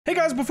Hey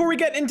guys, before we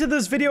get into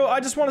this video, I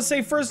just want to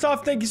say first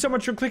off, thank you so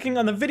much for clicking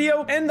on the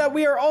video, and that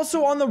we are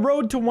also on the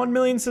road to 1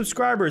 million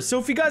subscribers. So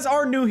if you guys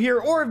are new here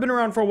or have been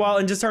around for a while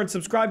and just aren't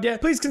subscribed yet,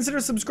 please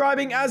consider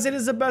subscribing, as it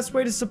is the best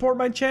way to support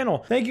my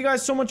channel. Thank you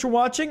guys so much for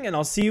watching, and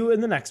I'll see you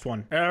in the next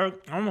one. I'm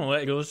gonna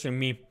let you listen to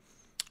me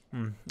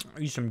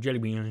eat some jelly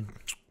beans.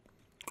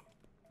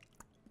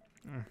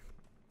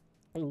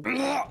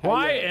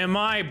 Why am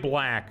I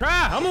black?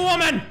 Ah, I'm a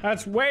woman!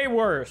 That's way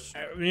worse.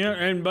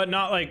 But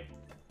not like...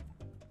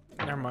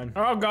 Never mind.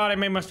 Oh god, I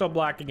made myself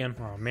black again.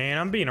 Oh man,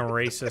 I'm being a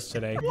racist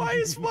today. Why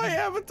is my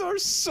avatar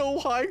so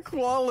high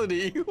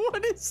quality?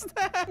 What is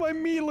that? My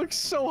me looks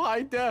so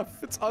high def.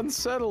 It's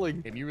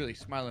unsettling. And you're really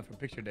smiling for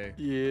picture day.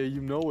 Yeah, you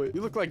know it.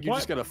 You look like you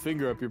just got a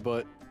finger up your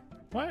butt.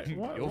 What?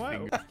 I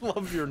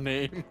love your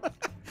name.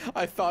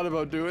 I thought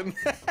about doing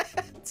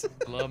that.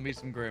 Love me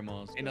some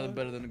grandmas. Ain't nothing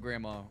better than a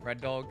grandma. Right,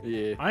 dog?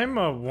 Yeah. I'm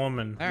a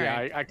woman. All yeah,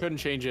 right. I couldn't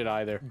change it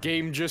either.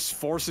 Game just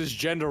forces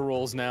gender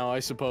roles now, I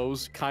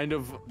suppose. Kind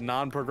of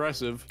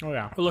non-progressive. Oh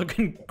yeah.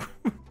 Looking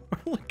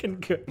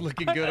good.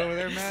 Looking good over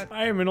there, Matt?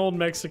 I am an old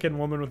Mexican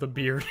woman with a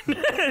beard.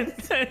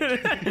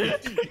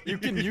 You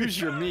can use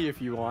your me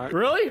if you want.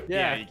 Really?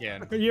 Yeah, you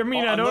can. You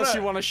mean I don't? Unless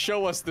you want to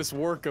show us this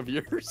work of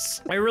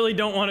yours. I really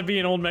don't want to be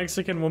an old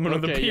Mexican woman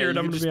with a beard. Yeah, I'm you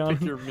gonna be just honest.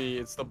 pick your me.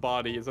 It's the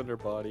body. It's under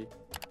body.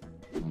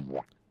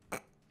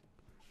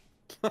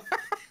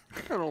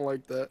 I don't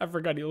like that. I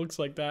forgot he looks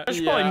like that.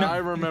 Yeah, I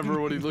remember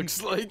what he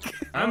looks like.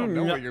 I'm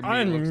know what your me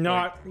I'm looks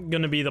not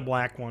gonna be the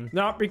black one.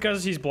 Not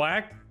because he's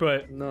black,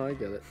 but No, I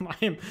get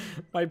it.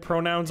 my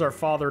pronouns are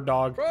father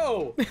dog.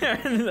 Bro!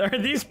 Are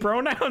these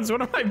pronouns?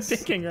 What am I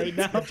thinking right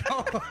now?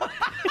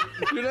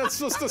 You're not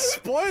supposed to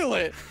spoil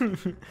it.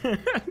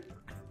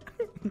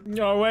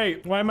 Oh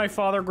wait, why am I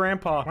father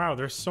grandpa? Wow,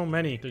 there's so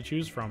many to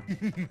choose from.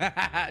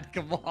 Matt,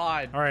 come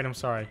on. All right, I'm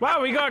sorry.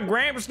 Wow, we got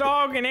Gramps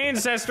dog and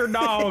ancestor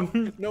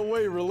dog. No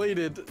way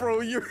related.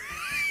 Bro, your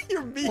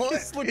me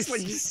just looks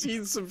like you've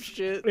seen some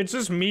shit. It's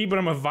just me, but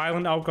I'm a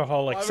violent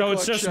alcoholic, 5 so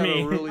it's o'clock just shadow,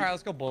 me. really. All right,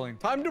 let's go bowling.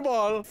 Time to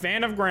ball.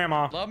 Fan of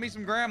grandma. Love me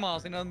some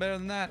grandmas. Ain't nothing better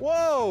than that.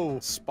 Whoa!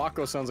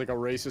 Spocko sounds like a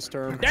racist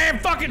term. Damn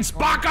fucking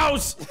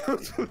Spockos!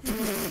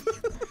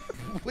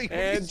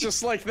 And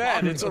just like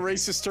that, it's a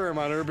racist term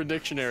on Urban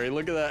Dictionary.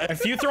 Look at that.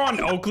 If you throw on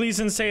Oakleys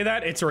and say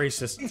that, it's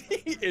racist.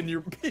 in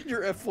your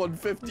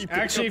F-150.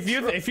 Actually,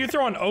 if you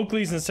throw on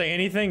Oakleys and say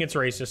anything, it's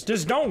racist.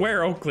 Just don't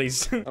wear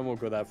Oakleys. I won't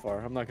go that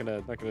far. I'm not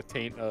gonna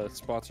taint a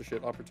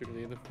sponsorship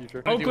opportunity in the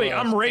future. Oakley,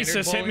 I'm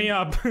racist. standard Hit me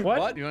up.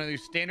 What? Do you want to do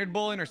standard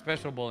bowling or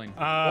special bowling?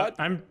 What?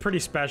 I'm pretty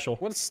special.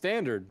 What's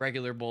standard?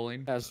 Regular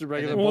bowling. That's the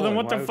regular Well, then bowling.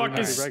 what the Why would fuck we not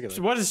is do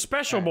regular? what is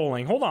special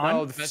bowling? Hold on.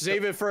 Oh,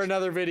 save it for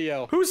another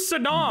video. Who's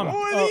Saddam? Who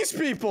are these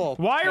people?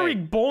 Why are we Hey,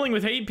 bowling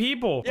with 8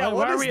 people? Yeah, why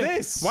what are is we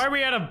this? Why are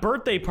we at a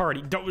birthday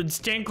party? Don't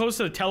stand close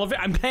to the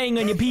television. I'm playing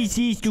on your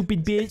PC,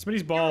 stupid bitch.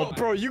 Somebody's bald.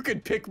 Bro, you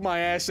could pick my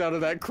ass out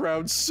of that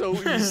crowd so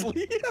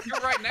easily. You're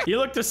right next. You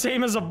look the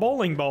same as a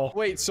bowling ball.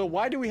 Wait, so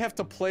why do we have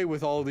to play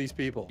with all these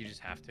people? You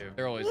just have to.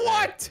 They're always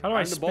What? How do I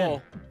Find the spin?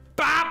 ball.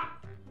 Bop!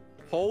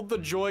 Hold the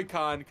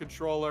Joy-Con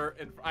controller,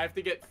 and I have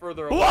to get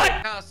further away. What?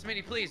 there. Now,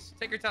 Smitty, please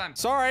take your time.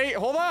 Sorry,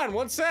 hold on,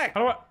 1 sec. How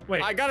do I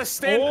wait? I gotta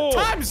stand. Oh.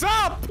 Time's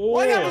up! Oh.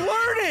 Like I'm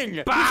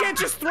learning! Bah. You can't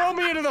just throw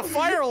me into the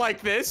fire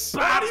like this!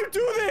 Bah. How do you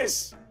do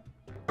this?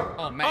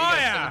 Oh man, Oh, you guys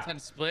yeah. 7-10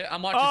 split.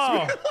 I'm watching.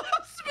 Oh.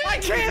 I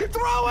can't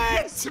throw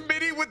it!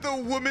 Smitty with the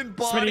woman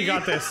body. Smitty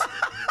got this.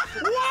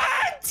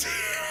 What?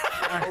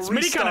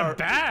 Smitty kind of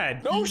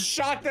bad. No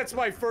shot, that's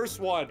my first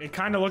one. It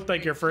kind of looked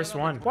like your first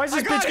one. Why is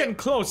this got bitch it. getting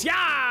close?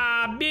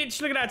 Yeah,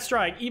 bitch! Look at that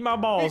strike. Eat my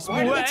balls.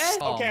 Why did What? it-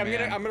 Oh, okay,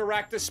 man. I'm gonna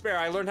rack this spare.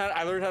 I learned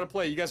how to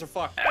play. You guys are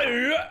fucked.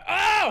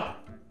 Oh!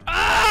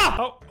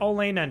 Ah! Oh,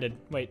 lane ended.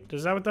 Wait,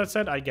 is that what that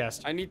said? I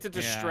guessed. I need to Yeah,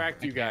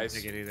 distract I you can't guys.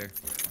 take it either.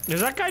 Is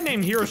that guy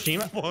named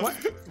Hiroshima? What?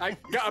 I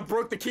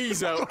broke the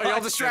keys out. Are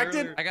y'all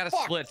distracted? I got a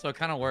Fuck. split, so it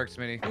kind of works,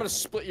 Smitty. I'm gonna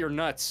split your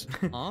nuts.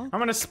 Huh? I'm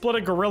gonna split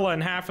a gorilla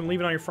in half and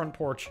leave it on your front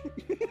porch.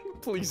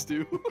 Please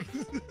do.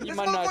 This Eat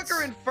my nuts.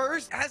 motherfucker in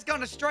first has gone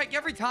to strike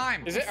every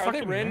time. Are they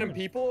Fucking random man.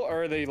 people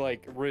or are they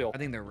like real? I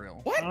think they're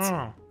real. What?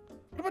 Oh.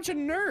 What a bunch of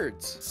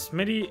nerds.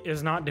 Smitty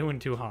is not doing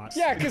too hot.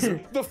 Yeah, because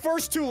the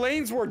first 2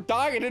 lanes were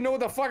dying. I didn't know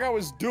what the fuck I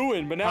was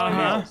doing, but now I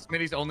Uh-huh. know.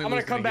 Smitty's only. I'm gonna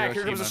losing come to back.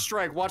 Here Hiroshima. comes a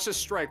strike. Watch this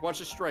strike. Watch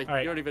this strike. All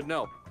right. You don't even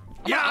know.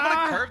 I'm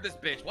gonna curve this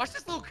bitch. Watch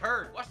this little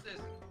curve. Watch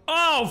this.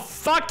 Oh,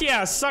 fuck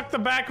yeah. Suck the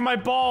back of my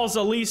balls,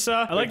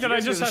 Elisa. I like that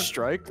I just have...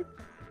 strike.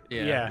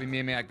 Yeah. Yeah. Me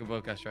and Matt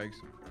both got strikes.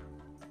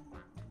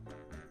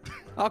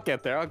 I'll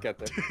get there.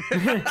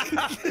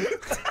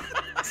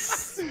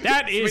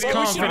 That is Smitty, we should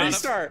confidence.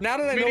 Restart. Now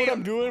that I know what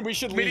I'm doing, we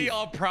should Smitty leave.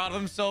 all proud of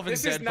himself and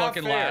This is dead not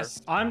fucking fair.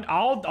 last.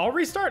 I'll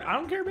restart. I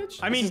don't care, bitch.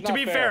 I mean, is to not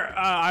be fair. fair,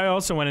 I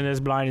also went in as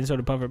blind and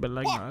soda puffer, but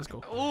like, no, that's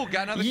cool. Ooh,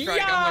 got another strike.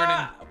 Yeah. I'm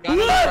learning. Got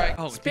another strike.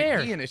 Oh,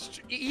 Spare. dude,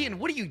 Ian,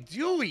 what are you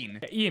doing?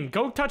 Ian,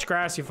 go touch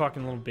grass, you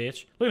fucking little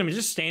bitch. Look at him, he's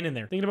just standing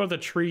there, thinking about the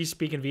tree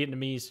speaking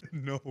Vietnamese.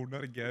 No,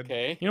 not again.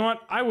 Okay. You know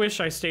what? I wish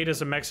I stayed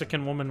as a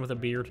Mexican woman with a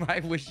beard. I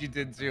wish you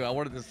did too. I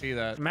wanted to see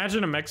that.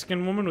 Imagine a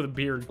Mexican woman with a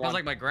beard. Sounds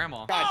like my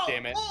grandma. God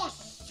damn it. Oh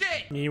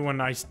shit! Me when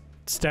I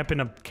step in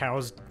a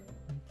cow's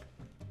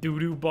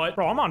doo-doo butt.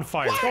 Bro, I'm on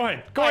fire. What? Go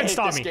ahead. Go I ahead and hate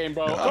stop this me. game,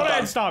 bro. Go I'm ahead done.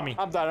 and stop me.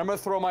 I'm done. I'm gonna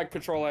throw my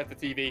controller at the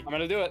TV. I'm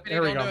gonna do it.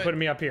 There we Don't go. do it. Put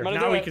me up here. gonna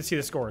Now do we it. can see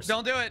the scores.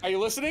 Don't do it. Are you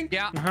listening?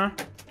 Yeah. Uh-huh.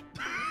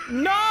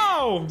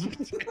 No!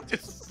 It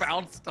just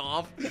bounced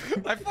off.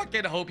 I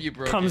fucking hope you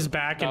broke Comes it.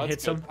 back No, and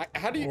it's hits good. him.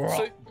 How do you?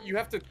 So you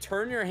have to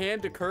turn your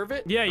hand to curve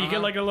it? Yeah, you get Uh-huh.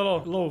 like a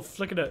little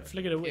flick it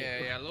away.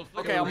 Yeah, a little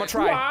flick Okay, of I'm gonna wrist.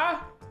 try. Wah!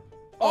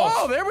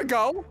 Oh, there we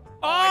go.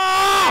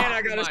 Oh! And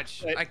I got a much.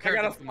 split. I I curved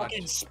got a it too much.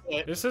 fucking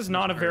split. This is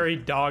not a very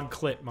dog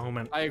clip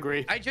moment. I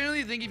agree. I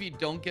genuinely think if you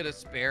don't get a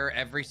spare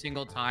every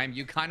single time,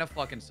 you kind of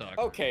fucking suck.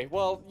 Okay,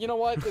 well, you know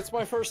what? It's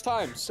my first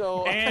time,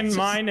 so. And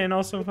mine, and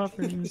also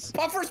Puffer's.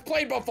 Puffer's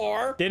played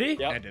before. Did he?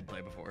 Yep. I did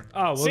play before.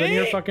 Oh, well then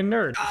you're a See? fucking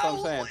nerd. what I'm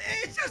saying.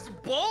 It's just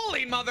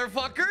bowling,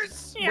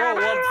 motherfuckers. Bro,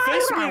 well,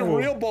 face me in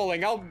real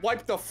bowling. I'll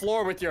wipe the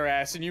floor with your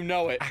ass, and you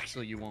know it.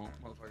 Actually, you won't,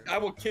 motherfucker. I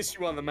will kiss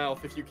you on the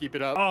mouth if you keep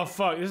it up. Oh,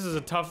 fuck. This is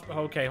a tough...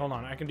 Okay, hold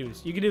on. I can do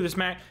this. You can do this,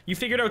 Matt. You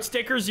figured out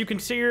stickers. You can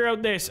figure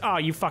out this. Oh,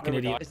 you fucking There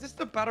we go. idiot. Is this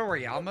the battle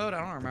royale mode? I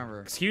don't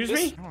remember. Excuse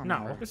This- me? I don't No,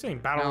 remember. this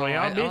ain't Battle No,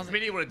 Royale, bitch.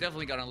 Smitty would have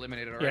definitely gotten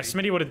eliminated already. Yeah,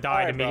 Smitty would have died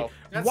Alright, immediately.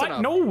 bro. That's What?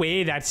 enough. No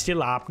way that's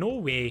still up. No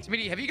way.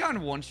 Smitty, have you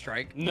gotten one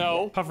strike?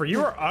 No. Puffer,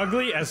 you are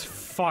ugly as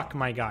fuck,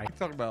 my guy.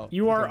 Talk about.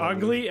 You are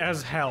ugly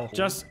as hell.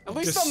 Just At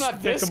least I'm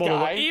not this despicable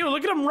to- guy. Ew,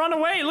 look at him run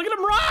away. Look at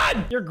him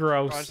run. You're Oh, I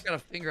gross. just got a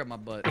finger up my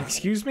butt.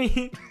 Excuse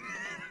me?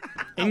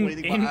 I'm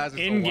waiting my eyes are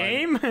so in wide.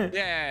 game?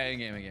 Yeah, in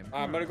game.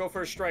 I'm gonna go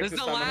for a strike This this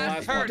is the time. on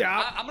last one. turn.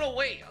 Yeah. I'm gonna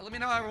wait. Let me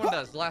know how everyone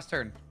does. The last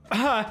turn.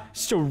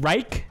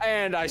 Strike?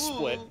 And I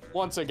split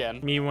once again.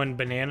 Me when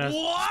bananas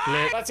What?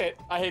 split. That's it.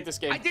 I hate this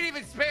game. I didn't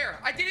even spare.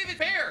 I didn't even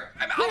spare.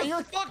 I'm Yeah, out you're-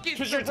 of fucking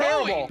 'cause you're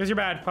throwing. terrible. Because you're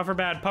bad. Puffer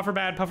bad. Puffer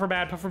bad. Puffer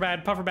bad. Puffer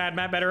bad. Puffer bad.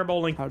 Matt better at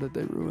bowling. How did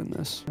they ruin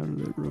this? How did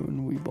they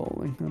ruin Wii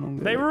Bowling? I don't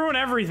get They it. ruin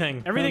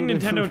everything. Everything How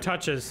did they Nintendo ruin-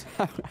 touches.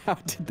 How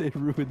did they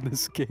ruin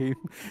this game?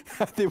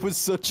 There was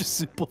such a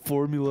simple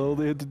formula. All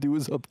they had to do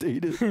was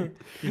update it.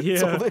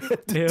 Yeah. all they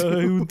had to Yeah, do.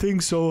 I would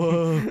think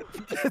so.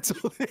 That's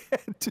all they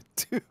had to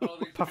do.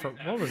 Puffer,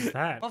 what was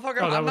that? Motherfucker,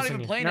 that I'm not wasn't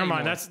even you. playing Never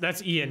mind. anymore.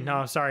 That's Ian.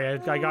 No, sorry.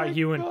 I got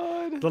you and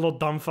God. little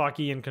dumb fuck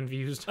Ian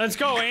confused. Let's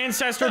go.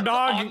 Ancestor On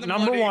dog the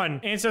number money.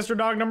 1. Ancestor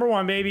dog number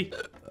 1, baby.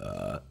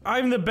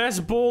 I'm the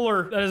best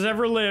bowler that has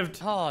ever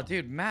lived. Oh,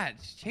 dude, Matt,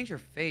 just change your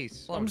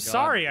face. Oh, I'm God.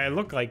 sorry I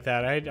look like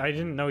that. I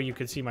didn't know you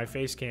could see my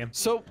face cam.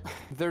 So,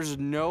 there's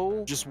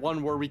no just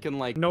one where we can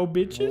like No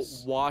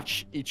bitches?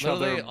 watch each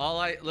Literally,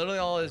 other. literally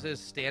all is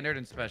standard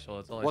and special.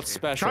 That's all. I What's see.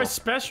 special? Try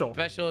special.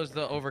 Special is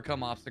the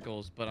overcome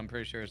obstacles, but I'm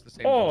pretty sure it's the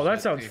same. Oh,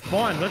 that bullshit, sounds too.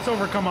 fun. Let's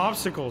overcome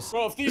obstacles.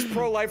 Bro, if these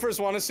pro-lifers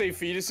want to save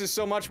fetuses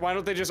so much, why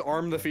don't they just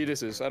arm the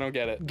fetuses? I don't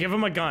get it. Give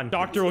him a gun.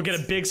 Doctor will get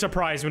a big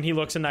surprise when he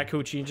looks in that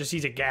coochie and just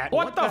sees a gat.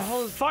 What the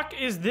hell is- fuck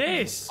is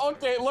this?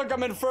 Okay, look,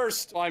 I'm in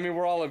first. Well, I mean,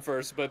 we're all in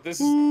first, but this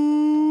is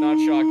not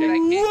shocking. I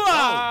can't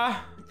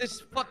Ah! go. Get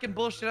this fucking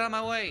bullshit out of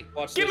my way.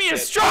 Watch Give this me a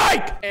shit.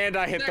 strike! And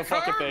I hit the That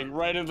fucking hurt? thing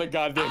right in the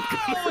goddamn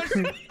Oh, it's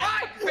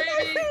fuck,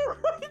 baby.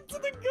 right into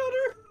the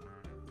gutter.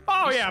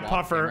 Oh You yeah, swamp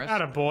Puffer.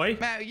 cameras. Attaboy.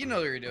 Matt, you know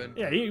what you're doing.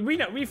 Yeah, we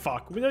know. We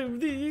fuck.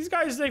 These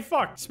guys, they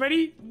fuck.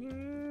 Smitty?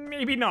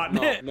 Maybe not.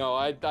 No,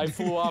 I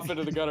flew off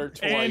into the gutter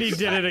twice. And he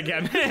did it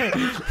again.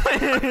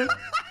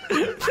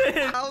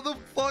 How the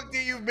fuck do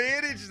you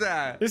manage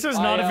that? This is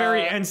not a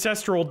very I,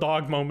 ancestral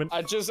dog moment.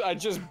 I just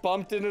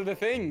bumped into the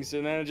things,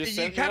 and then it just You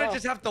sent me kind of off.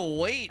 just have to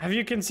wait. Have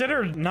you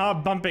considered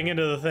not bumping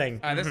into the thing?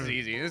 This is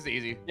easy. This is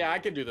easy. Yeah, I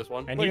can do this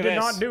one. And Look he at did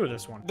this. not do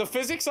this one. The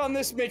physics on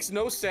this makes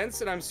no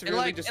sense, and I'm It severely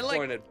like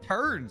disappointed.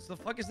 turns. The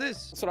fuck is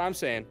this? That's what I'm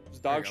saying. It's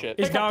dog There you shit.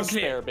 It's Pick up dog the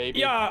spare, shit. baby.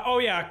 Yeah. Oh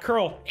yeah.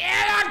 Curl.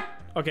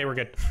 Okay, we're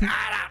good.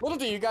 Little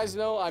do you guys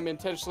know, I'm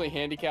intentionally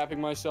handicapping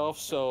myself,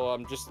 so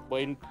I'm just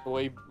way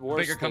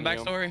worse. Bigger than comeback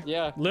you. story?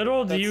 Yeah.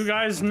 Little do you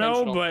That's guys know,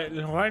 intentional.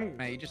 but what?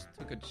 Man, you just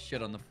took a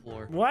shit on the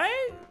floor. What?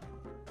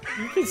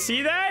 You can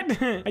see that?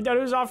 I thought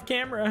it was off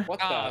camera. What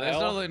the Oh, there's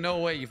hell? literally no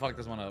way you fucked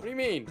this one up. What do you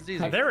mean? This is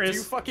easy. There Do is.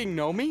 you fucking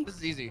know me? This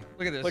is easy.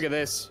 Look at this. Look at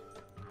this.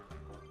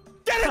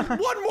 Get it!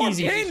 One more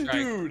Easy. pin, strike.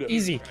 dude!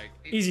 Easy.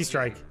 Easy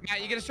strike.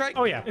 Matt, you get a strike?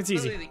 Oh yeah, it's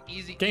easy. Literally the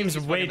easy. Game's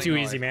easiest way fucking too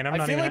thing easy, alive. man. I'm I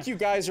not feel even. like you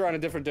guys are on a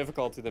different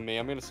difficulty than me.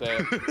 I'm gonna say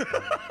it.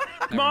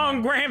 Come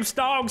on, Gramps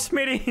dog,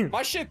 Smitty.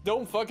 My shit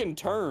don't fucking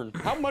turn.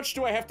 How much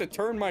do I have to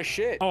turn my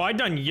shit? Oh, I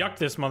done yucked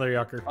this mother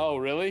yucker. Oh,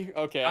 really?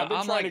 Okay, I've been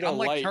I'm trying like, to go I'm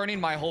like light. turning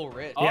my whole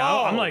wrist. Yeah,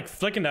 I'm Oh. like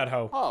flicking that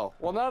hoe. Oh,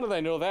 well, now that I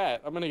know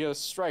that, I'm gonna get a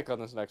strike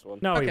on this next one.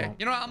 No, you Okay, won't.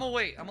 you know what? I'm gonna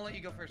wait. I'm gonna let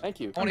you go first. Thank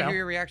you. I want to down. hear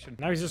your reaction.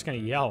 Now he's just gonna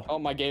yell. Oh,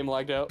 my game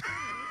lagged out.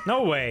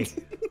 No way.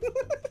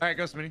 All right,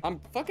 go, Smitty. I'm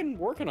fucking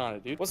working on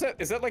it, dude. What's that?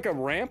 Is that like a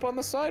ramp on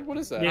the side? What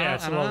is that? Yeah,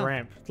 it's a I little don't know.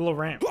 ramp. It's a little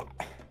ramp.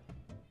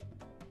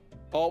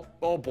 Oh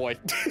boy.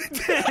 Well,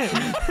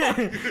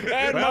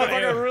 That motherfucker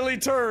yeah. really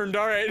turned.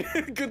 All right,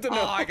 good to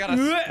know. Oh, I got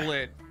a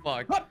split.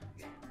 Fuck.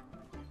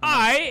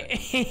 I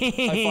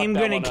am that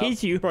gonna one up.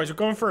 kiss you. Boys, we're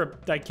going for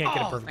a... I can't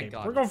get a Oh, perfect thank game.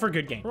 God. We're going for a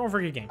good game. We're going for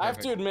a good game. I have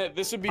to admit,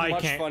 this would be I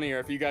much can't. funnier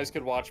if you guys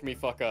could watch me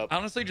fuck up.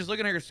 Honestly, just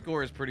looking at your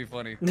score is pretty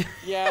funny.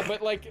 Yeah,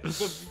 but like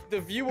the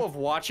view of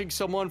watching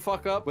someone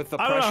fuck up with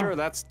the I don't know. pressure,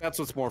 that's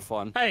what's more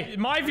fun. Hey,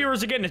 my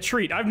viewers are getting a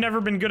treat. I've never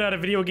been good at a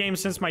video game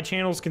since my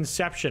channel's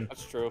conception.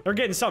 That's true. They're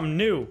getting something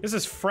new. This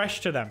is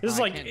fresh to them. This is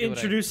I like can't do what I-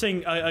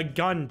 introducing a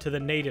gun to the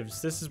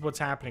natives. This is what's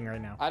happening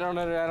right now. I don't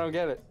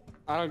get it.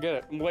 I don't get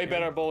it. I'm way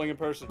better at bowling in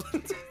person.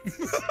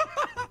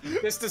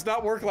 This does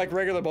not work like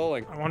regular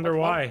bowling. I wonder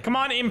why. Come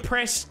on,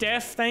 impress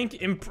Steph. I'm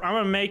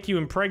gonna make you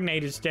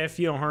impregnated, Steph.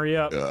 You don't hurry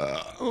up.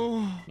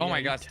 Oh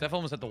my god, Steph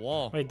almost hit the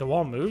wall. Wait, the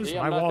wall moves? See,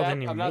 My I'm not wall that-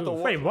 didn't even I'm not the move.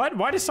 one- Wait, what?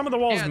 Why do some of the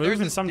walls Yeah, move theirs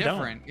and is some don't?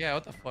 different. Yeah,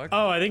 what the fuck?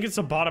 Oh, I think it's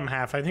the bottom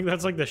half. I think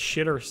that's like the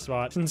shitter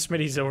spot. And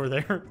Smitty's over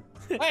there.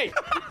 Hey,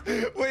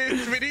 Wait,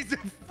 Smitty's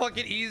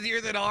fucking easier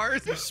than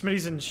ours?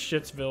 Smitty's in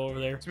Shitsville over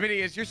there.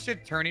 Smitty, is your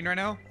shit turning right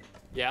now?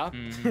 yeah.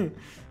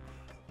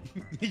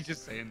 He's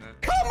just saying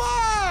that. Come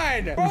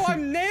on! Bro,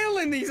 I'm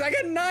nailing these. I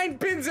get 9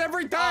 pins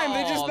every time.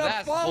 They just Oh, not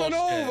that's falling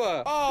bullshit.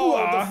 over. Oh,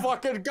 Ooh-ah. the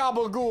fucking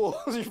gabagool.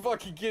 You're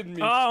fucking kidding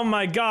me. Oh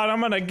my god,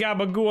 I'm gonna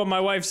gabagoo on my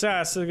wife's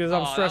ass because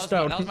I'm Oh, that stressed was my-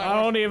 out. that was my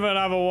I don't even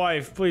have a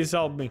wife. Please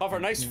help me. Puffer,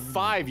 nice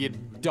 5, you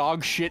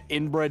dog shit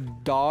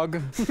inbred dog.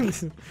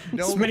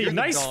 No, Smitty, you're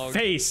nice dog.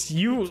 face.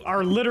 You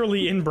are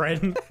literally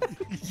inbred.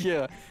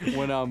 Yeah,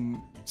 when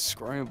I'm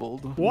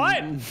scrambled.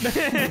 What?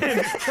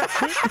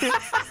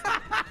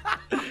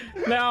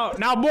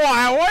 now, boy,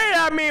 wait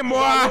at me,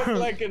 I look boy.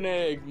 like an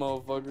egg,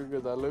 motherfucker,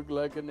 because I look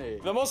like an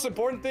egg. The most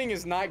important thing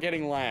is not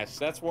getting last.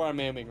 That's where I'm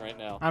aiming right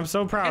now. I'm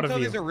so I proud can't of tell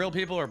these you. are real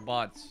people or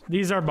bots.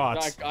 These are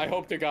bots. I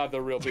hope to God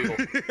they're real people.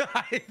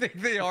 I think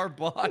they are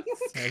bots.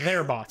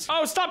 They're bots.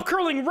 Oh, stop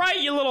curling right,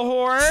 you little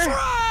whore.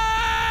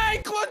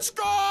 Strike! Let's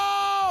go!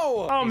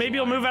 Oh, maybe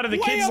you'll move out of the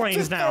Way kids' up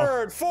lanes to now.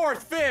 3rd,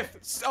 4th,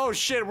 5th. Oh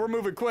shit, we're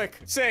moving quick.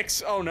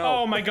 6. Oh no.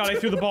 Oh my god, I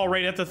threw the ball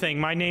right at the thing.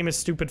 My name is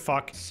stupid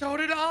fuck. So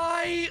did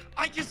I.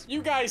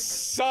 You guys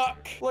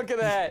suck. Look at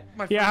that.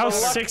 Yeah,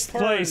 how's luck 6th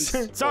place?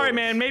 turns. Sorry,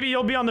 man. Maybe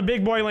you'll be on the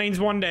big boy lanes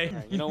one day.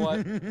 You know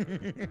what?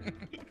 Yeah,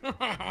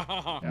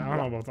 I don't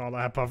know about all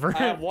that, Puffer. I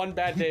have one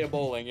bad day of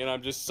bowling and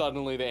I'm just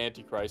suddenly the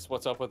Antichrist.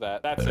 What's up with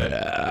that? That's it.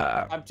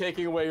 I'm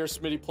taking away your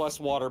Smitty Plus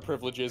water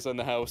privileges in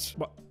the house.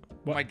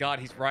 Oh my god,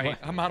 he's right.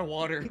 I'm out of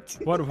water.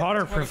 What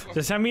waterproof?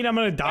 Does that mean I'm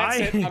gonna That's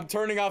it. die? I'm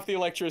turning off the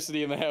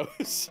electricity in the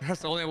house.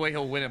 That's the only way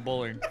he'll win at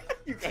bowling.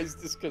 You guys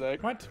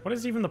disconnect. What? What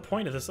is even the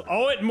point of this?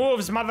 Oh, it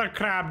moves, mother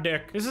crab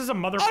dick. This is a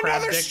mother crab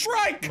Another dick.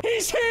 strike!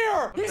 He's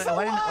here! He's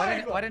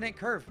alive! Why didn't it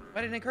curve? Why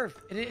didn't it curve?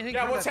 It didn't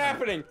Yeah, curve what's that time.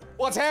 happening?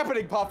 What's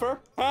happening,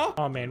 Puffer? Huh?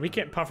 Oh man, we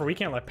can't Puffer. We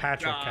can't let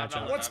Patrick Nah, catch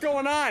nah, up. What's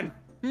going on?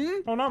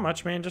 Oh, not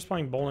much, man. Just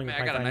playing bowling Man,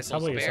 with I my got a friends. nice How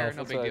little about spare.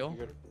 yourself? No big deal.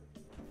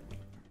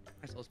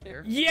 Nice little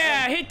spare.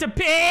 Yeah, hit the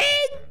pin.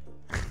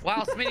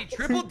 Wow, Smitty,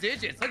 triple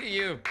digits. Look at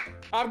you.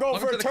 I'm going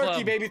Welcome for a to the turkey,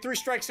 club. baby. 3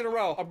 strikes in a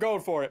row. I'm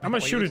going for it. I'm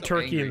gonna Why you shoot a look so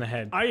turkey in angry? the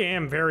head. I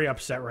am very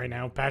upset right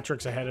now.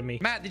 Patrick's ahead of me.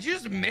 Matt, did you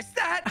just miss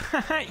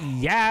that?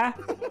 Yeah.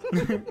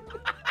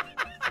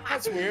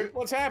 That's weird.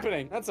 What's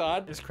happening? That's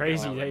odd. It's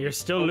crazy that you're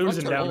still Going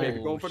losing for down turkey, there.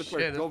 baby. Going for the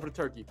turkey. Shit. Going for the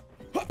turkey.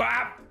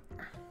 Bop.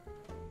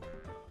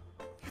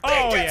 He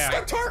Oh gets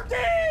yeah. the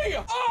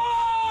turkey!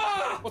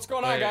 Ah! What's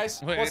going on,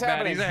 guys? Wait, What's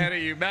happening? Maddie's ahead of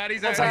you.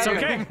 Maddie's What's ahead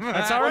That's of you. okay.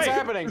 That's all What's right.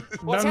 happening?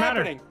 What's Doesn't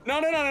matter. happening?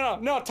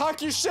 No.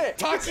 Talk your shit.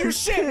 Talk your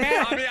shit,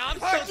 man. I mean, I'm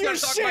Talk still your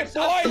stuck shit, I'm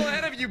still boy.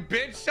 ahead of you,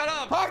 bitch. Shut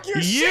up. Talk your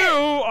You shit.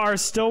 are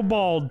still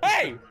bald.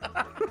 Hey!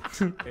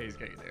 Hey, he's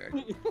getting there.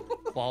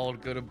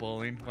 Bald, good at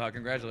bowling. Wow,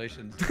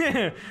 congratulations.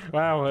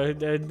 Wow,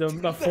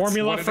 the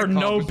formula what an for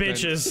no accomplishment.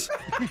 bitches.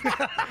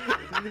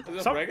 Is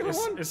this Some- a regular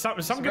one? is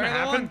something gonna regular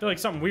happen? one? Like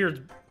something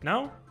weird?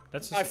 No?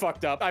 That's I just...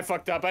 fucked up. I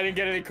didn't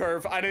get any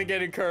curve.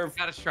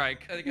 Got a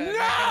strike. I got a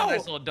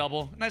nice little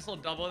double. Nice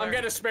little double there. I'm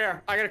getting a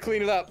spare. I gotta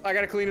clean it up.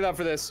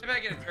 For this. Maybe I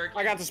get a turkey.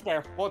 I got the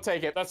spare. We'll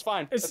take it. That's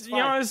fine. It's That's you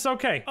know fine. it's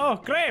okay. Oh,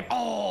 great. Oh,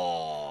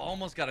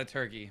 almost got a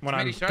turkey. When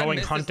I'm should I going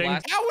miss this hunting?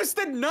 last- How is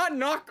the not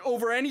knock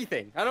over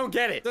anything? I don't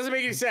get it. Doesn't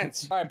make any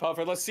sense. All right,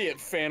 Puffer, let's see it.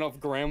 Fan of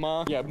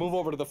grandma. Yeah, move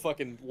over to the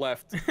fucking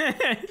left.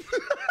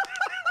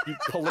 You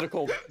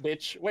political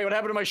bitch. Wait, what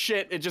happened to my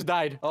shit? It just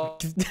died. Oh.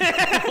 What's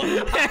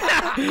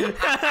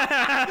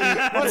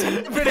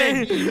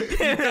happening?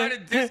 You got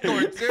in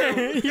Discord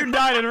too. You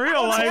died in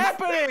real What's life.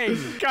 happening?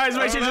 Guys,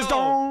 my I shit don't just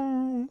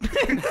know.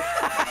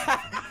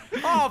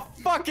 Oh,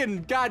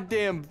 fucking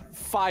goddamn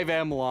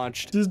 5M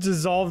launched. just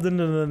dissolved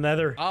into the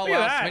nether. Oh Look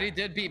wow, at that. Smitty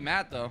did beat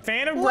Matt though.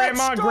 Fan of Let's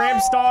grandma, go!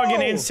 Gramps dog,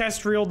 and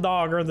ancestral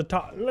dog are the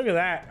top. Look at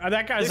that.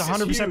 That guy's This is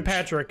 100% huge.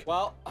 Patrick.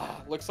 Well,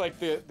 looks like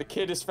the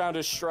kid has found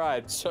his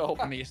stride, so...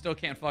 I mean, you still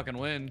can't fucking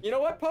win. You know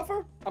what,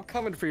 Puffer? I'm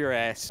coming for your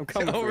ass. I'm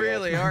coming Oh for your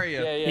really? ass. Are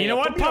you? Yeah, yeah, You know yeah.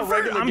 what, Put me in a Puffer?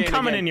 regular I'm game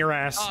coming again. in your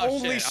ass. Oh,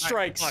 Only shit.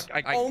 strikes. Fuck,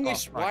 Only. oh,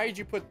 fuck.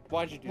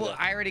 Why'd you do Well,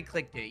 that? I already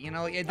clicked it. You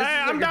know, yeah, this Hey, is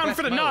I'm like your down best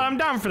for the. mode. No, I'm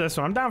down for this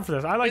one. I'm down for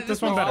this. I like This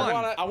this one is better.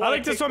 fun. I I wanna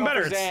like this kick one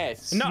better. Puffer's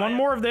It's- ass. No, one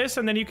more of this. this,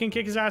 and then you can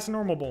kick his ass in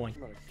normal bowling.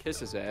 I'm gonna kiss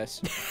his ass.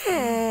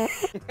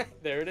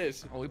 There it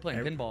is. Oh, we playing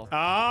pinball.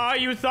 Ah,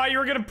 you thought you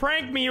were gonna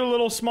prank me, you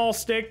little small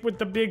stick with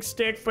the big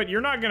stick, but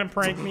you're not gonna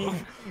prank me.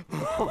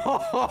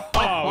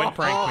 Oh, it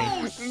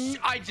pranked me.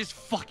 I just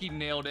fucking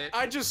nailed it.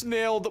 I just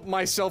nailed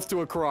myself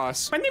to a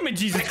cross. My name is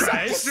Jesus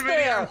Christ.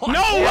 Spare.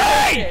 No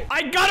way!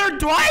 I got her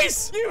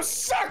twice! You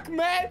suck,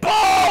 man!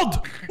 Bald!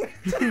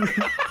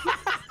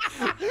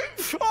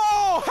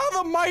 Oh,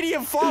 how the mighty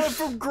have fallen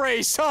from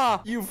grace, huh?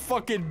 You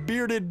fucking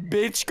bearded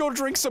bitch. Go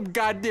drink some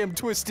goddamn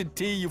twisted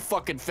tea, you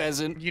fucking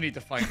pheasant. You need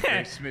to find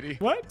Grace, Smitty.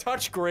 What?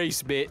 Touch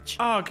grace, bitch.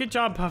 Oh, good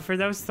job, Puffer.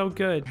 That was so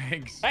good.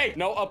 Thanks. Hey,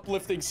 no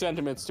uplifting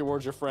sentiments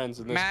towards your friends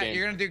in this Matt, game.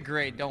 you're gonna do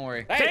great. Don't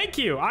worry. Hey, Thank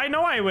you. I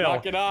know I will.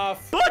 knock it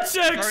off. Butt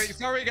sex!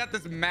 Sorry, we got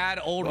this mad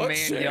old Butt man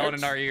sex. yelling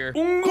in our ear.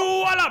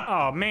 Ungu, what up?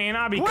 Oh, man,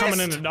 I'll be coming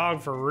in Twist. the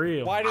dog for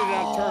real. Why did it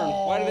not turn?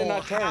 Why did it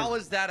not turn? How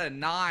is that a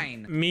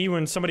 9? Me,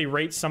 when somebody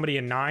rates somebody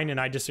a 9 and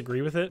I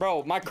disagree with it.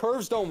 Bro, my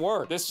curves don't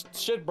work. This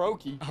shit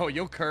brokey. Oh,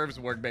 your curves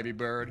work, baby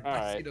bird. All I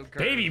right. see those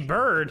curves. Baby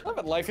bird. I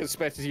bet life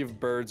expectancy of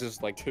birds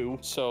is like 2,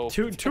 so...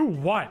 Two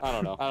what? I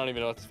don't know. I don't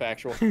even know if it's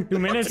factual. 2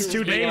 minutes,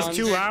 2 days, eons.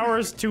 2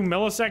 hours, 2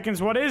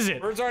 milliseconds. What is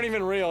it? Birds aren't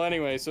even real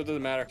anyway, so it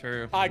doesn't matter.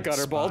 True. I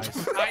gutter bald.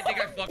 I think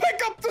I fucked.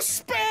 Pick up the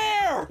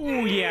spare!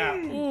 Ooh, yeah.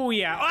 Ooh,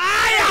 yeah.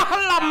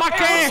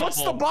 Ah,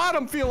 What's the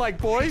bottom feel like,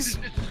 boys?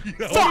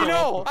 Fuck you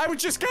know. I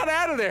was just got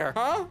out of there,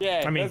 huh?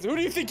 Yeah. I mean- who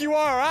do you think you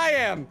are? I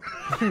am.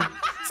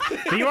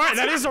 You are.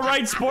 That is the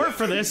right sport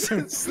for this.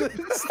 Who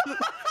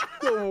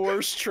The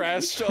worst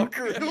trash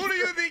talker. Who do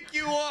you think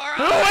you are?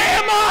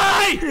 am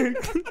I?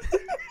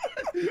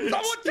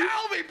 Someone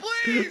tell me,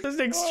 please! Just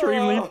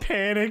extremely Oh.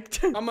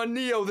 panicked. I'm a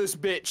Neo this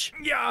bitch.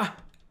 Yeah.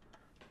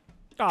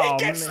 He Oh,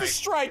 gets man. the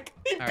strike.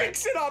 He All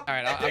picks it up. All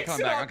right, He I'm picks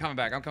coming it back. up. I'm coming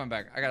back. I'm coming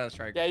back. I got a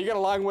strike. Yeah, you got a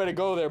long way to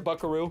go there,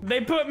 Buckaroo.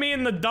 They put me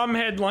in the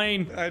dumbhead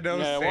lane. I know.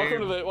 Yeah,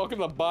 welcome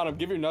to the bottom.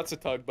 Give your nuts a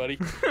tug, buddy.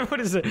 What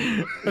is it?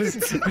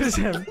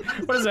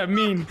 What does that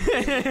mean?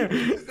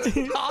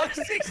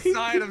 Toxic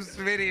side of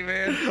Smitty,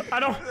 man. I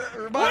don't.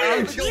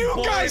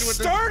 You guys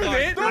started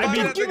it. I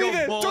mean-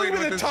 Don't give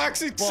me the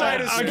toxic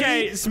side of Smitty.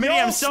 Okay, Smitty,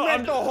 Y'all I'm so.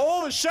 spent the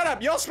whole. Shut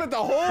up. Y'all spent the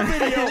whole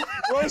video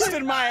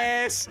roasting my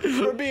ass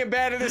for being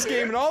bad at this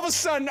game, and all of a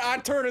sudden I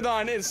turn it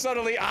on, and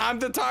suddenly I'm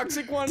the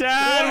toxic one.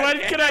 Dad, when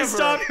can I Whatever.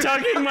 stop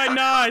tugging my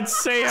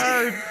nuts? Say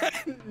her.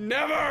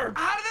 Never.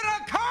 How did it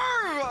not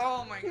curve?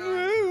 Oh my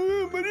god.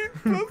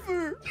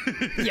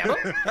 Yeah.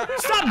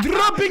 Stop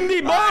dropping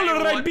the ball or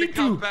I want to beat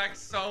come you. back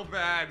so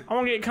bad. I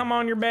want to get come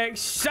on your back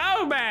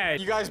so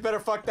bad. You guys better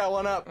fuck that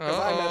one up, because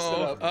I messed it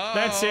up.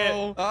 That's it.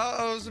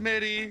 Uh-oh,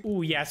 Smitty.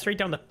 Ooh, yeah, straight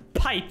down the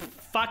pipe.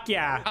 Fuck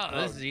yeah.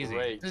 Oh, this is easy.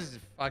 great. This is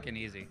fucking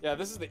easy. Yeah,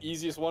 this is the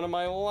easiest one of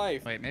my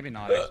life. Wait, maybe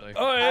not actually.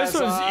 Oh, this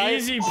As one's I-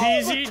 easy Oh,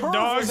 peasy. the curve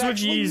Dogs was with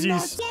actually Yeezys.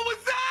 nuts. What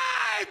was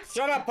that?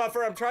 Shut up,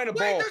 Puffer. I'm trying to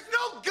bowl. Wait, there's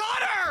no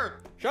gutter.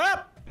 Shut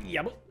up.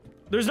 Yeah, but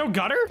there's no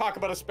gutter? Talk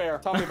about a spare.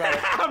 Tell me about it.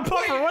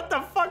 Puffer, what the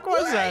fuck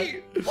was that?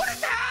 Wait, what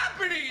is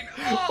happening?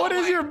 Oh What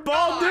is my your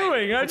ball God.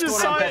 doing? I just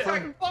going saw on, it.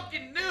 Puffer? I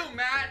fucking knew,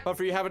 Matt.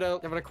 Puffer, you having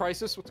a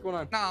crisis? What's going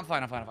on? No, I'm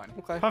fine. I'm fine. I'm fine.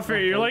 Okay. Puffer,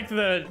 you're like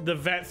the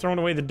vet throwing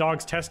away the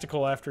dog's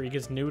testicle after he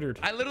gets neutered.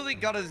 I literally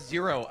got a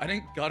 0. I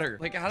didn't gutter.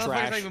 Like, how the fuck is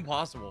Trash. that even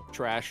possible?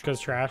 Trash. Cause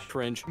trash.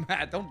 Cringe.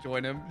 Matt, don't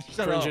join him.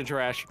 Shut Cringe up. and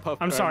trash.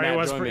 I'm sorry, Matt, it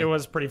was join me. it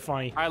was pretty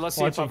funny. All right, let's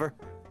see it, Watching. Puffer.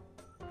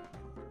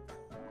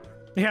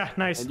 Yeah,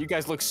 nice. And you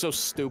guys look so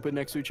stupid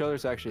next to each other.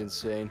 It's actually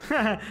insane.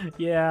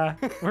 Yeah,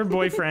 we're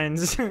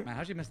boyfriends. Matt,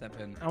 how'd you miss that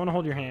pin? I want to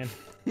hold your hand.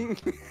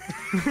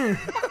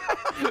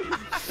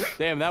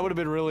 Damn, that would have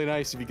been really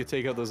nice if you could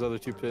take out those other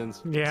 2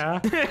 pins. Yeah.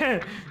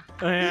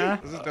 Yeah.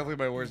 This is definitely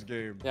my worst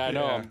game. Yeah, I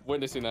know. I'm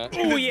witnessing that.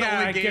 Oh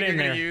yeah, get in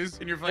there. Use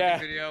in your fucking Yeah.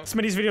 video.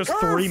 Smitty's video's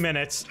Curve. 3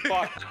 minutes.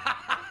 Fuck.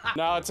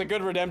 No, it's a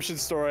good redemption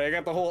story. I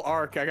got the whole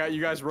arc. I got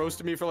you guys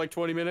roasting me for like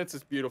 20 minutes.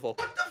 It's beautiful.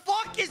 What the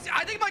fuck is?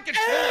 I think my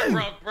controller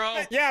broke,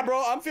 bro. Yeah,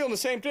 bro, I'm feeling the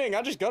same thing.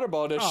 I just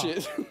gutterballed that Oh.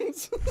 shit.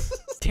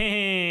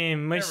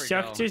 Damn, my There we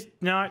suck go. just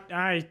not.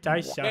 I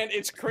suck. And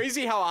it's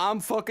crazy how I'm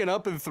fucking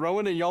up and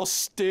throwing and y'all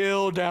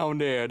still down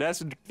there.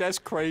 That's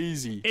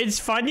crazy. It's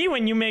funny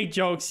when you make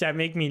jokes that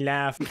make me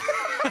laugh.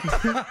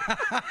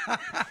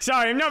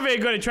 Sorry, I'm not very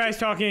good at trash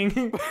talking.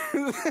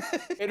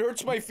 It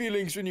hurts my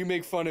feelings when you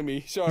make fun of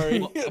me. Sorry. I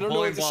don't know bowling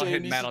what to ball say in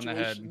hit these Matt on the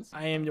head. situations.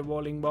 I am the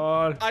bowling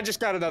ball. I just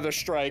got another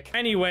strike.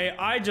 Anyway,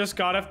 I just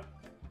got a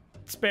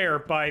spare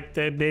by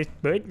the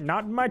but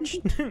not much.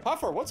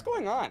 Puffer, what's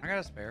going on? I got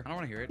a spare. I don't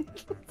want to hear it.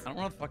 I don't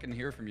want to fucking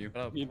hear from you. Shut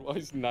up. Meanwhile,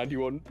 he's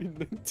 91,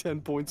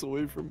 10 points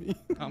away from me.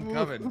 I'm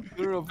coming.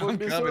 They're I'm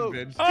fucking coming, up.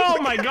 bitch.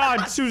 Oh my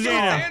God,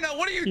 Susanna! Susanna,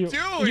 what are you, You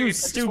doing? you I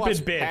just stupid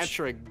watched bitch.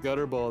 Patrick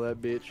gutterball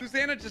that bitch.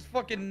 Susanna just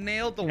fucking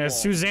nailed the Yeah, wall.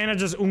 Susanna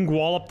just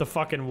ungwall up the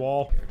fucking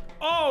wall.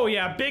 Oh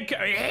yeah, big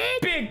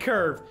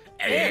curve.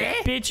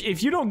 Bitch,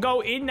 if you don't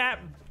go in that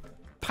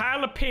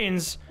pile of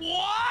pins,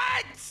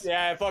 What?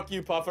 Yeah, fuck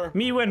you, Puffer.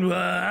 me when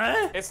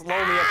what? It's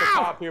lonely at the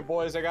top here,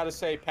 boys. I gotta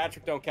say,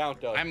 Patrick don't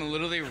count, though. I'm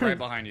literally right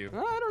behind you.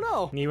 I don't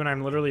know. Me when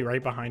I'm literally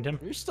right behind him.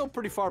 You're still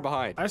pretty far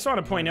behind. I just want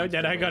to point out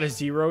that I got a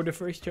 0 the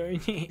first turn.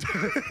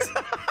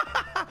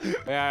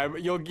 Yeah,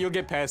 you'll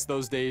get past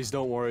those days.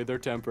 Don't worry, they're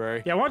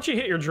temporary. Yeah, why don't you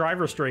hit your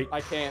driver straight?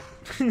 I can't.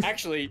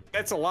 Actually,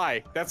 that's a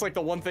lie. That's like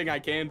the one thing I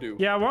can do.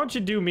 Yeah, why don't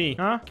you do me?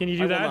 Huh? Can you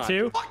do will that not.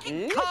 too?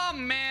 Fucking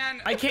come,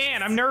 man. I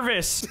can't. I'm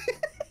nervous.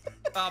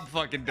 I'm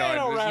fucking I done.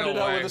 don't There's round no it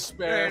out way. with a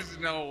spare. There's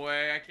no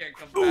way. I can't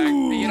come back.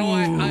 You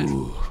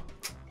know what?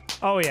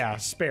 Oh yeah,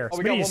 spare. Oh,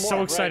 we But got he's one so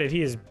more, excited. right.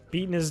 He is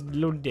beating his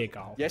little dick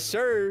off. Yes,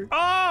 sir.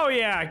 Oh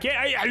yeah.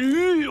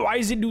 Why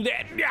does it do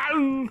that?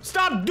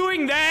 Stop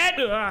doing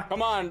that.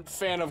 Come on,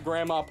 fan of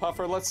Grandma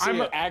Puffer. Let's see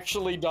it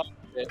actually does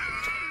it.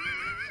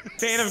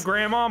 Fan of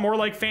grandma, more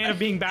like fan of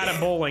being bad at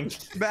bowling.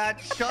 Matt,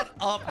 shut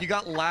up. You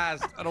got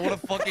last. I don't want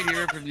to fucking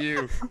hear it from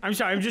you. I'm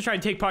sorry. I'm just trying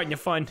to take part in your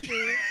fun.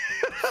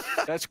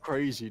 That's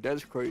crazy.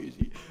 That's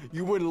crazy.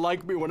 You wouldn't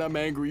like me when I'm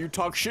angry. You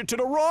talk shit to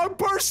the wrong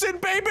person,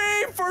 baby.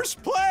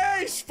 First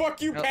place.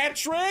 Fuck you,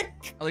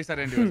 Patrick. At least I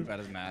didn't do as bad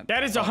as Matt.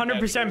 That is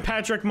 100%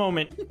 Patrick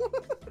moment.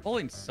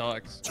 Bowling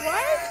sucks.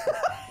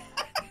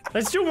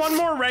 Let's do one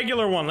more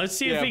regular one. Let's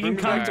see if Yeah, we bring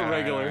can me back come. to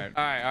regular.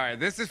 All right.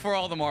 This is for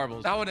all the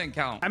marbles. That one didn't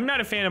count. I'm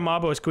not a fan of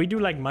Mabos. Can we do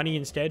like money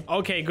instead?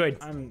 Okay, good.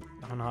 I'm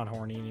not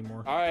horny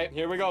anymore. All right,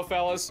 here we go,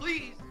 fellas.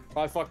 Please.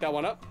 Probably fucked that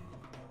one up.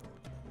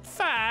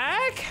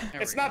 Fuck.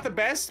 It's not the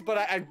best, but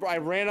I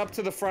ran up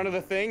to the front of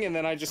the thing and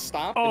then I just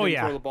stopped. Oh, and didn't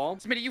yeah. throw the ball.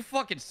 Smitty, you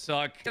fucking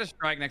suck. Get a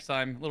strike next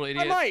time, little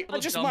idiot. I might. I Little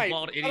just dumb, might.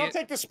 bald I'll idiot.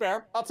 take the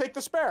spare. I'll take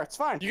the spare. It's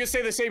fine. You can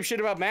say the same shit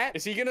about Matt.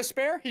 Is he gonna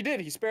spare? He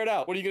did. He spared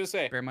out. What are you gonna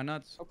say? Spare my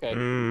nuts. Okay.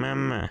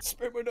 Mama.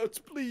 Spare my nuts,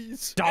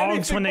 please.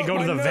 Dogs Anything when they but go to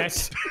my the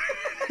nuts.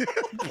 vet.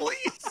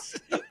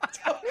 Please.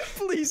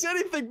 Please,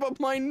 anything but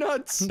my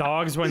nuts.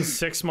 Dogs when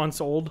 6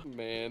 months old.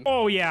 Man.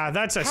 Oh yeah,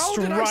 that's a How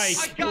did I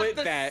strike. I got Split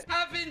the that.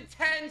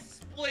 7-10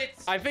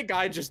 splits. I think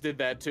I just did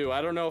that too.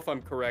 I don't know if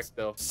I'm correct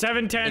though.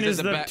 710 Is it is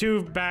the the back-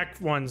 two back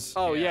ones.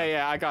 Oh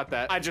yeah, I got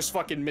that. I just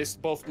fucking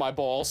missed both my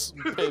balls.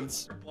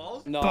 Pins.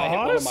 Balls? No, I hit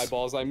one of Balls? my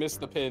balls. I missed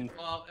the pin.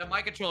 Well,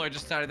 my controller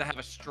just decided to have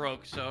a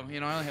stroke, so, you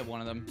know, I only hit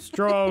one of them.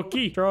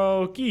 Strokey,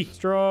 strokey,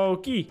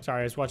 strokey.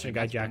 Sorry, I was watching a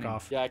guy jack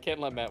off. Yeah, I can't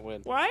let Matt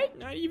win. What?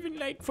 Not even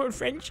like for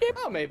friendship?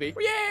 Oh, maybe.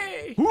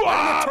 Yay!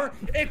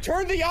 It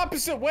turned the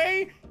opposite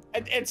way,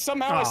 and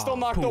somehow I still Aw,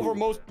 knocked poo. over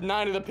most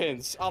 9 of the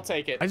pins. I'll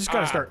take it. I just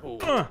gotta start. Poo.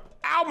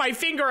 Ow, my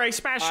finger! I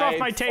smashed off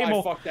my I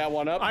table. fucked that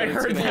one up. I but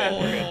it's heard gonna that.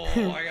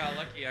 happen. Oh, I got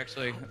lucky,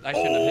 actually. I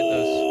shouldn't have hit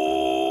those.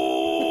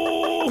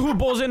 Oh, who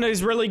bowls in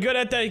is really good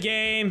at that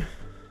game?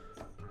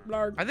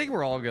 Blarg. I think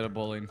we're all good at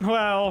bowling.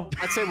 Well,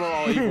 I'd say we're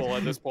all equal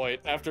at this point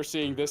after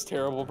seeing this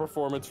terrible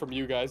performance from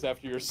you guys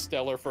after your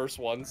stellar first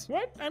ones.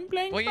 what? I'm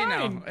playing Well, you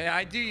fine. know,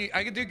 I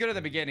can do good at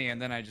the beginning,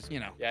 and then I just, you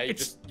know. Yeah, you're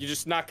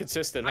just not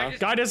consistent, I huh?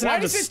 just- Guy doesn't Why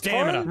have the does it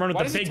stamina. turn- I'm running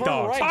why with the does it big turn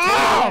dogs. right?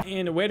 Ah!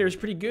 And the waiter's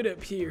pretty good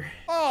up here.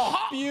 Oh,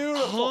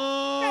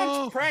 beautiful.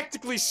 That's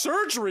practically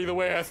surgery the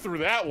way I threw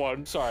that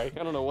one. Sorry,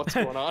 I don't know what's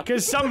going on.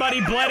 Because somebody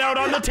bled out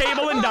on the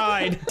table and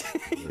died.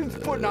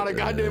 Putting on a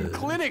goddamn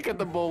clinic at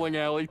the bowling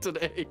alley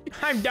today.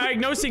 I'm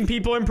diagnosing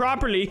people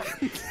improperly.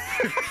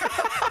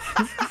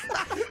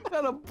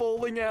 At a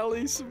bowling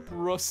alley, some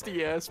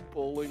rusty ass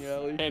bowling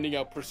alley. Handing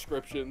out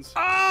prescriptions.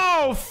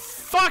 Oh,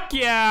 fuck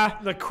yeah.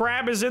 The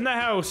crab is in the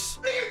house.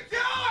 What are you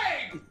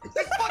doing?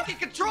 This fucking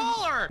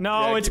controller!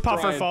 No, Yeah, it's keep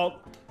Puffer trying. fault.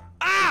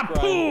 Ah,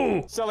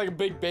 poo! Sound like a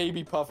big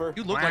baby, Puffer.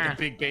 You look like a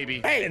big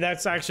baby. Hey,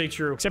 that's actually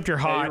true. Except you're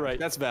Yeah, hot. you're right.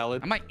 That's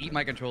valid. I might eat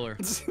my controller.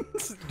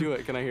 Do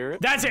it. Can I hear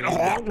it? That's it.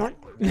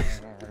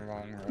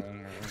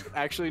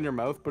 Actually, in your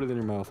mouth. Put it in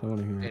your mouth. I want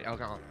to hear it.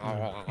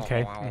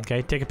 Okay,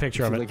 okay. Take a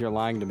picture of Seems it. like you're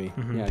lying to me.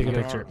 Yeah, Take a you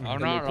picture. I'm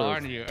not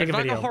lying to you. Take It's a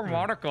like video. a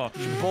harmonica.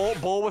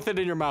 bowl with it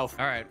in your mouth.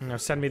 All right. Now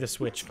send me the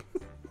switch.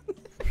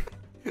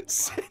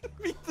 Send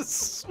me the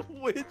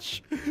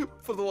switch.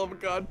 For the love of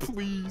God,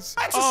 please.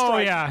 That's a Oh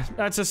strike. yeah,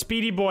 that's a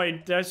speedy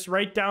boy. That's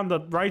right down the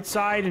right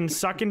side and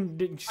sucking.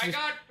 I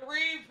got 3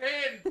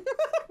 pins.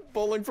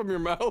 Bowling from your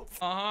mouth.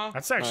 Uh-huh.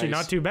 That's actually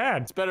Nice. not too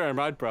bad. It's better than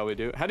I'd probably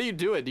do. How do you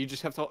do it? Do you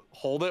just have to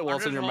hold it while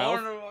it's in your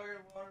mouth?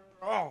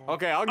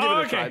 Okay, I'll give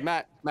it a try. okay.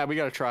 Matt, we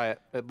gotta try it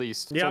at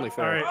least. It's Yeah. only All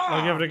fair. right,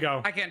 I'll give it a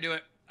go. I can't do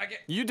it. I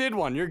can't. You did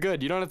one. You're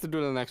good. You don't have to do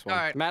it in the next one. All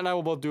right. Matt and I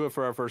will both do it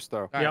for our first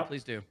throw. All right, Yep.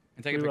 please do.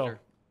 And take a We will.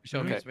 picture.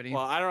 Show me, Okay. Smitty.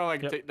 Well, I don't know. If I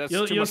can Yep. take, that's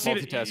You'll too much see it.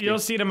 multitasking. You'll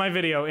see it in my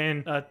video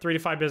in 3 to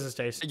 5 business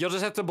days. You'll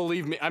just have to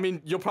believe me. I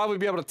mean, you'll probably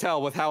be able to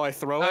tell with how I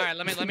throw it. All right,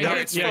 let me that hear it.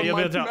 it's Yeah, from you'll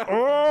be my able to mouth. tell.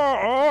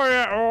 Oh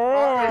yeah,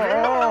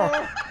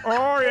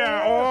 oh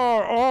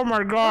yeah, oh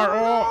my God,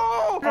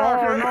 oh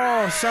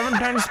no,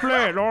 7-10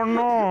 split, oh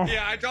no.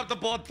 Yeah, I dropped the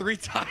ball 3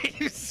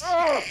 times.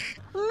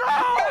 No!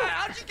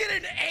 How'd you get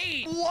an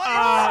 8?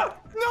 What?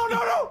 No!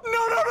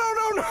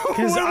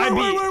 Cause Wait, I'd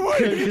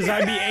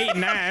wait. be 8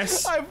 and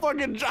ass. I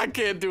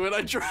can't do it.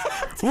 I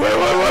dropped.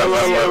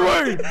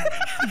 Wait.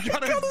 You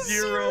got a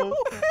 0.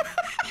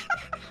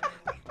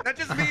 That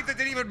just means it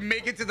didn't even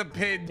make it to the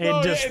pin.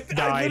 It just I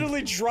died.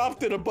 literally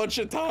dropped it a bunch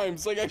of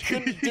times. Like I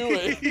couldn't do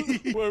it.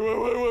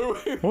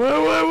 Wait.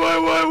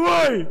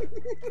 Wait.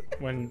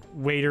 When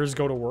waiters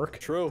go to work.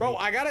 True. Bro,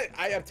 I got it.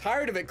 I am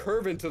tired of it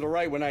curving to the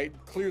right when I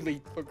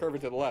clearly put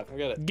curving to the left. I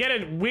get it. Get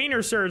a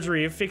wiener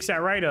surgery and fix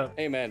that right up.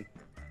 Amen.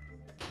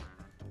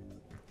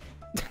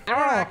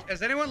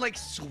 Is anyone like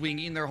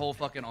swinging their whole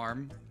fucking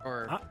arm?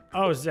 Or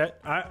Oh, is that?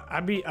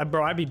 I'd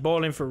be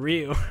bowling for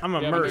real. I'm Yeah,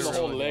 we do immersed. the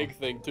whole leg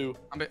thing too.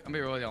 I'm be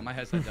real with y'all. My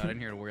headset died. I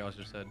didn't hear what y'all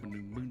just said.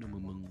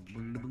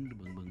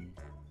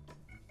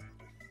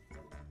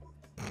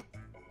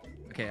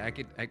 Okay,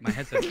 my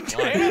headset's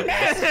flying.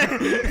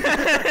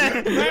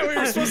 Man, we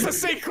were supposed to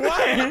stay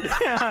quiet.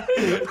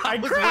 I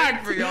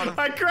cracked. for y'all to-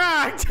 I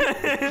cracked.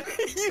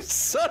 You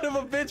son of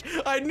a bitch!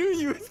 I knew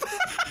you.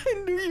 I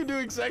knew you knew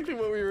exactly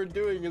what we were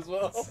doing as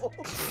well.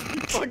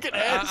 You fucking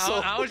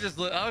asshole. I was just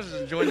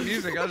enjoying the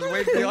music. I was just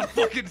waiting for y'all to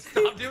fucking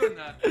stop doing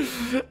that.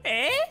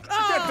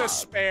 Get the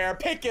spare.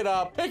 Pick it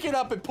up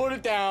and put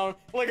it down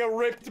like a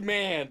ripped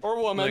man or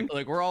woman.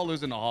 Like we're all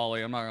losing to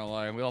Holly. I'm not gonna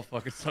lie. We all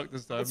fucking suck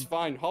this time. It's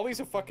fine. Holly's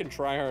a fucking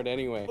tryhard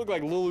anyway. Look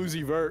like Lil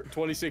Uzi Vert,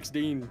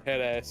 2016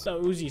 head ass.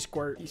 So Uzi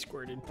squirt. He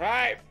squirted.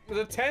 Right,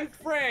 the 10th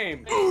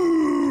frame.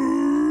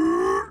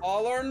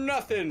 All or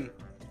nothing.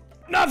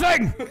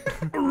 Nothing.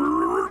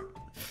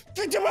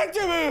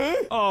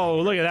 Oh,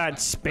 look at that.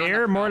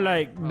 Spare? More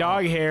like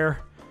dog hair.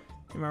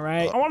 Am I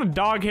right? I want a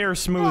dog hair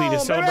smoothie to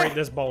celebrate baby.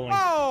 this bowling.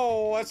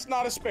 Oh, that's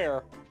not a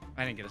spare.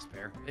 I didn't get a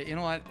spare. You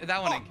know what?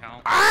 That one didn't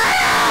count.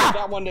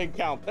 That one didn't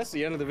count. That's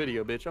the end of the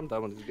video, bitch. I'm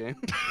done with this game.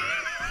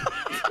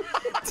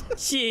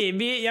 Shit,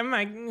 bitch. I'm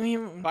like.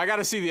 I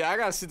gotta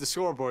see the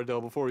scoreboard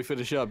though before we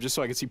finish up, just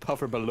so I can see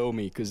Puffer below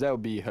me, because that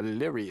would be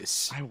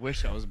hilarious. I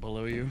wish I was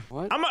below you.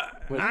 What?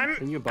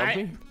 I'm. you above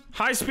me?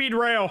 High speed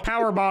rail,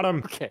 power bottom.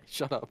 Okay,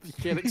 shut up. You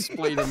can't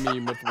explain a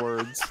meme with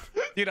words.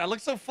 Dude, I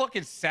look so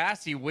fucking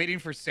sassy waiting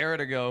for Sarah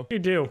to go. You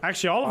do.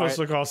 Actually, all of us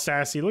look all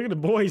sassy. Look at the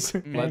boys.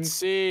 Let's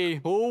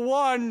see who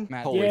won.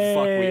 Matt. Holy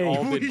fuck, we Yay.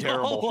 all did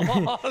terrible.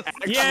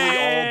 Actually,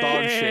 Yay!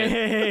 all dog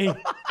shit.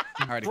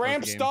 Alrighty,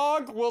 Gramps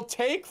dog will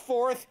take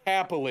fourth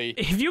happily.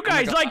 If you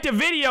guys liked the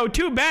video,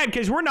 too bad,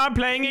 because we're not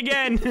playing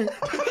again.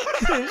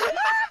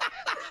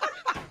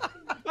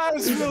 I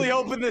was really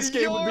hoping this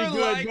game would be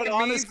good, but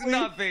honestly,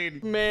 nothing.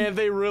 man,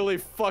 they really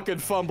fucking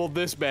fumbled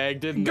this bag,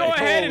 didn't they? Go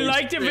ahead and Holy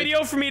like the shit.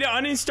 video for me to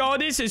uninstall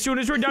this as soon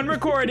as we're done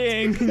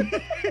recording.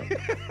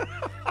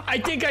 I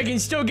think I can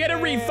still get a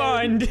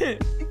refund.